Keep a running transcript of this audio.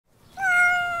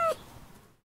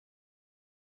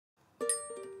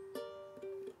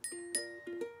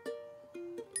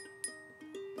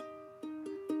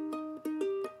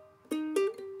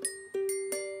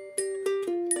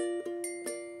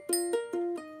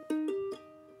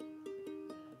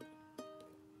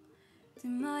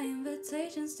my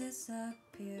invitations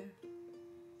disappear?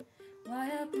 Why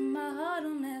I put my heart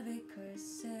on every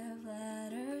cursive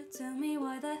letter? Tell me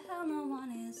why the hell no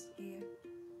one is here.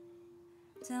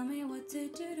 Tell me what to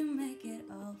do to make it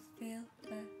all feel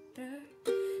better.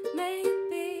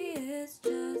 Maybe it's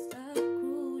just a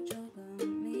cruel joke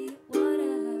on me.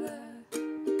 Whatever,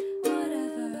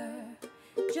 whatever.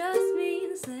 Just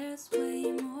means there's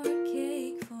way more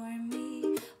cake for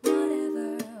me.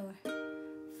 Whatever,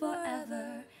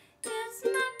 forever. It's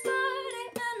my party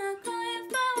and I'll cry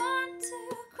if I want to.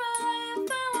 Cry if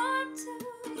I want to.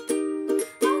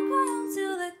 I'll cry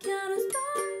until the candles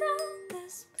burn down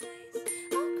this place.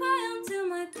 I'll cry until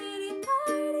my pity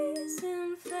party's in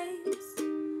flames.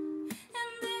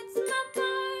 And it's my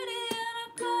party and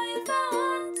I'll cry if I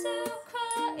want to.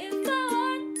 Cry if I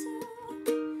want to.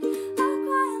 I'll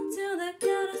cry until the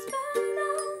candles burn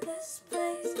down this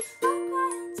place. I'll cry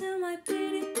until my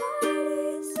pity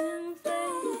party's in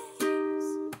flames.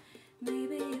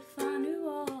 Maybe if I knew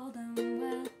all them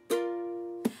well,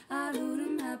 I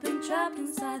wouldn't have been trapped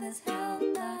inside this hell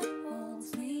that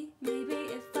holds me. Maybe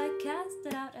if I cast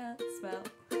it out as well.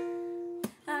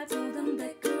 I told them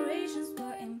decorations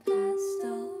were in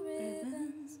pastel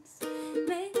ribbons.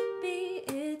 Maybe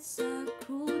it's a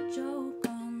cruel joke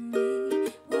on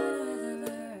me.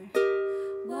 Whatever,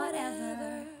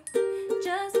 whatever.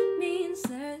 Just means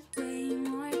there's way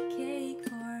more cake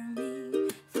for me.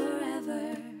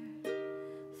 Forever,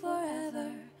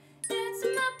 forever. It's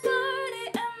my party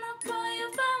and I'll cry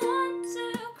if I want to.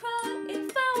 Cry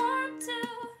if I want to.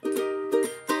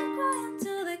 I'll cry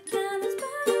until the candles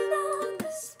burn down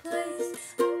this place.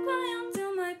 I'll cry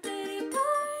until my pity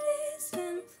party's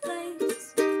in flames.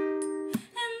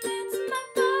 And it's my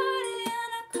party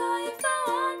and I'll cry if I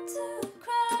want to.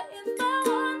 Cry if I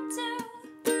want to.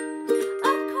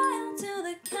 I'll cry until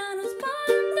the candles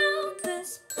burn down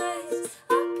this place.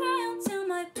 I'll cry until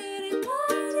my pity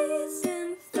party's in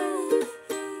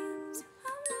flames.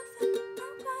 I'm laughing,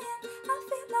 I'm crying, I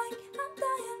feel like I'm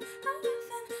dying. I'm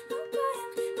laughing, I'm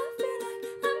crying, I feel like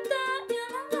I'm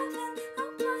dying. I'm laughing,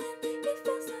 I'm crying, it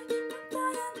feels like I'm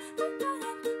dying. I'm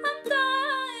dying, I'm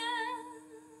dying.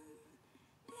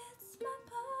 It's my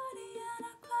party and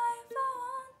I'll cry if I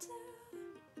want to.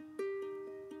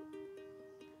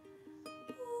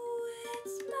 Ooh,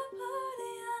 it's my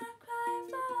party and I'll cry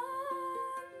if I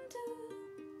want to.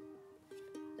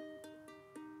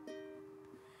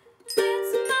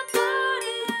 It's my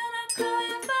party and I'll cry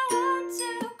if I want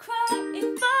to. Cry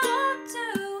if I want to.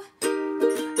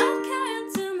 I'll cry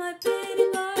until my pity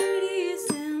party's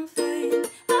in flames.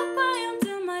 I'll cry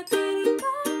until my pity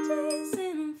party's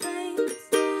in flames.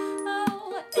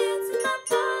 Oh, it's my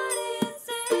party, it's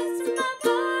my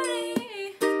party.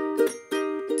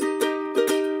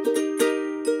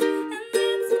 And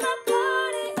it's my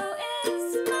party, oh,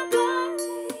 it's my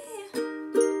party.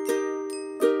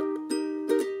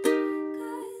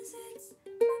 'Cause it's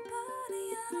my party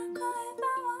and I'll cry if I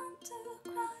want to.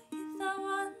 Cry if I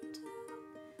want to.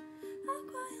 I'll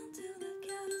cry until the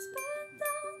candles burn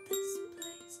down this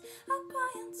place. I'll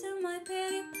cry until my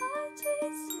pity party's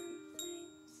in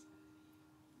flames.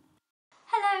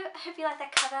 Hello, I hope you liked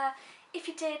that cover. If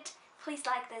you did, please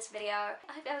like this video.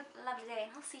 I hope you have a lovely day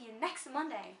and I'll see you next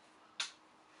Monday.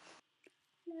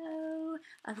 Hello,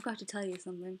 I forgot to tell you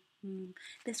something.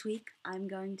 This week I'm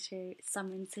going to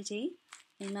Summer City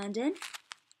in London.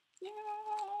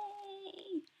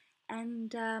 Yay!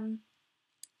 And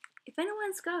if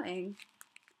anyone's going,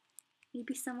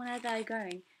 maybe someone out there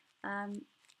going, and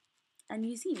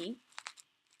you see me,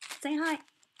 say hi,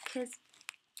 because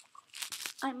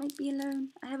I might be alone.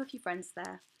 I have a few friends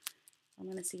there I'm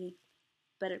gonna see,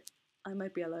 but I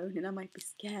might be alone and I might be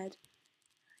scared.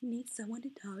 I need someone to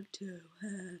talk to.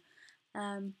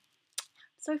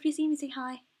 So if you see me, say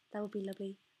hi. That would be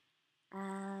lovely.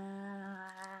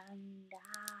 And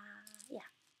yeah,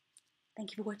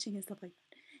 thank you for watching and stuff like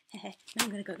that. Now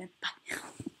I'm gonna go then. Bye.